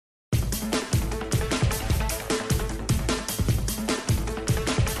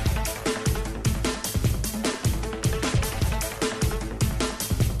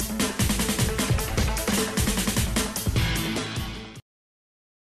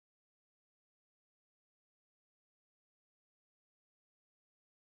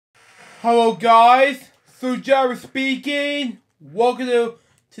Hello guys, LukeJ speaking. Welcome to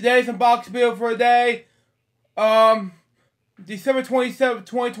today's unboxing video for the day. December 27th,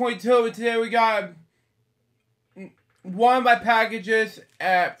 2022, and today we got one of my packages,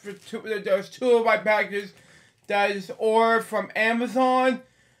 there's two of my packages that is ordered from Amazon,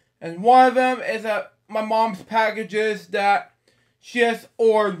 and one of them is my mom's packages that she has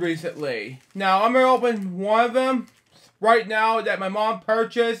ordered recently. Now, I'm going to open one of them right now that my mom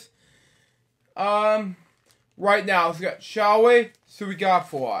purchased. Right now, shall we? So we got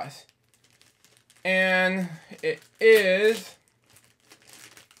for us. And it is...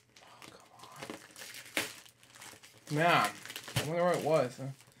 Oh, come on. Man, I wonder where it was.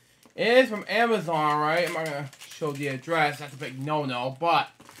 It is from Amazon, right? I'm not going to show the address. That's a big no-no, but...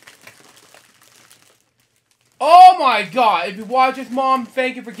 Oh my god! If you watch this, Mom,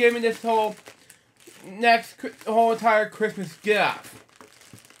 thank you for giving this whole entire Christmas gift.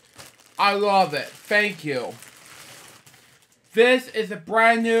 I love it. Thank you. This is a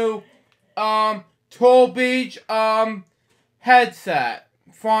brand new Turtle Beach headset.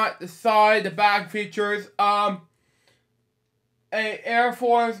 Front, the side, the back features a Air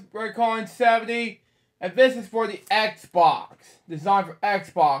Force Recon 70, and this is for the Xbox. Designed for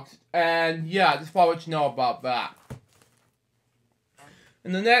Xbox, and yeah, just want to let you know about that.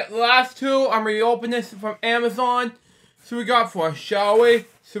 And the last two, I'm reopening this from Amazon. So we got for us, shall we?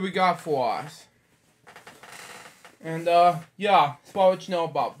 So we got for us. And yeah, just want to let you know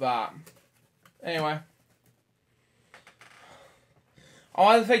about that. Anyway. I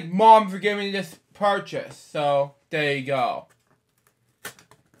want to thank Mom for giving me this purchase. So, there you go.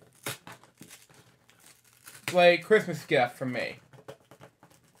 It's like a Christmas gift from me.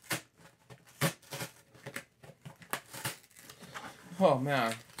 Oh,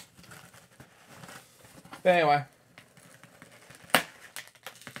 man. But anyway.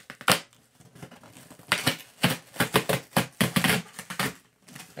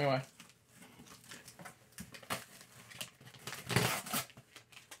 Oh, man.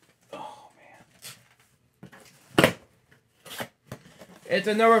 It's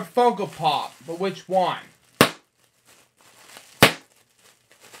another Funko Pop, but which one?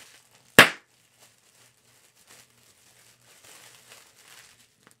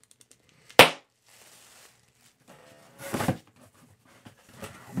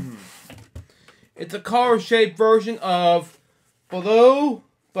 It's a color-shaped version of blue,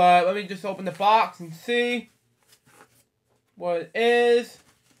 but let me just open the box and see what it is.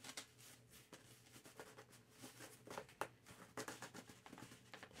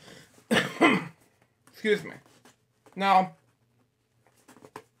 Excuse me. Now,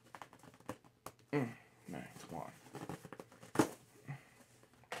 come on.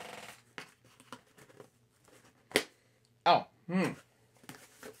 Oh,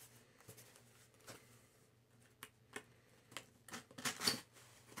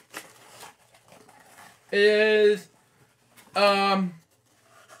 It is, yeah,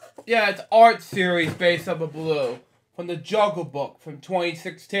 it's art series based on the blue from the Jungle Book from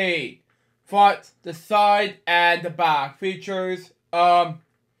 2016. Front, the side, and the back features,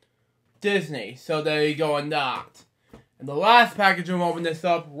 Disney. So there you go on that. And the last package, I'm opening this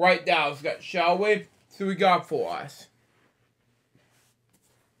up right now. So shall we? So we got for us.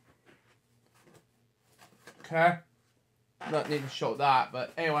 Okay. Not need to show that,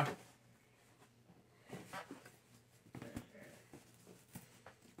 but anyway.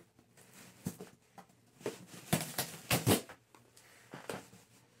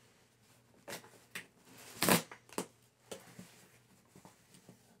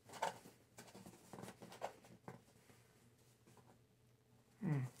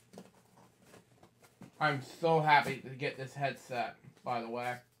 I'm so happy to get this headset, by the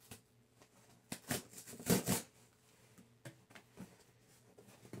way.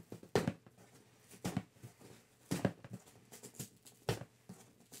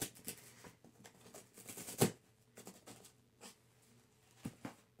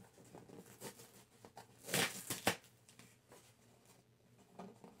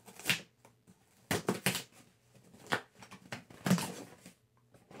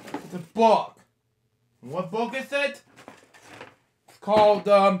 It's a book. What book is it? It's called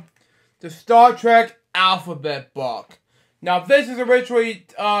the Star Trek Alphabet Book. Now, this is originally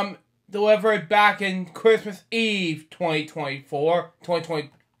delivered back in Christmas Eve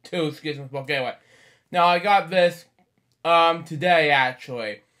 2022, excuse me, book anyway. Now, I got this today,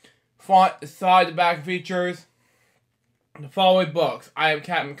 actually. Front, the side, the back features the following books. I am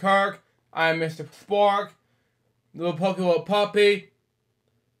Captain Kirk. I am Mr. Spork. Little Pokey Little Puppy.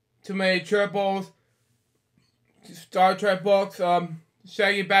 Too Many Triples. Star Trek books,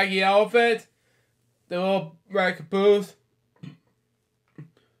 Shaggy Baggy Elephant, the little red caboose,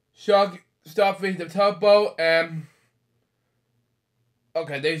 Shark Stuffy the Tugboat, and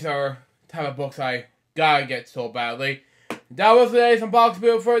okay, these are type of books I gotta get so badly. That was today's unboxing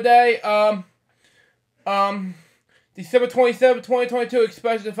video for today. December 27, 2022,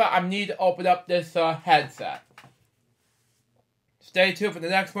 especially the fact I need to open up this headset. Stay tuned for the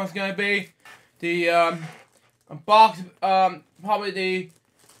next one's gonna be the probably the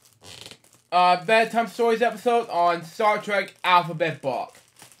Bedtime Stories episode on Star Trek Alphabet Book.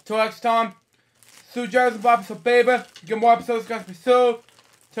 Till next time, Sue Jarvis and Bob, so baby, get more episodes guys pursue.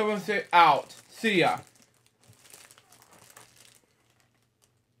 Till we see out. See ya.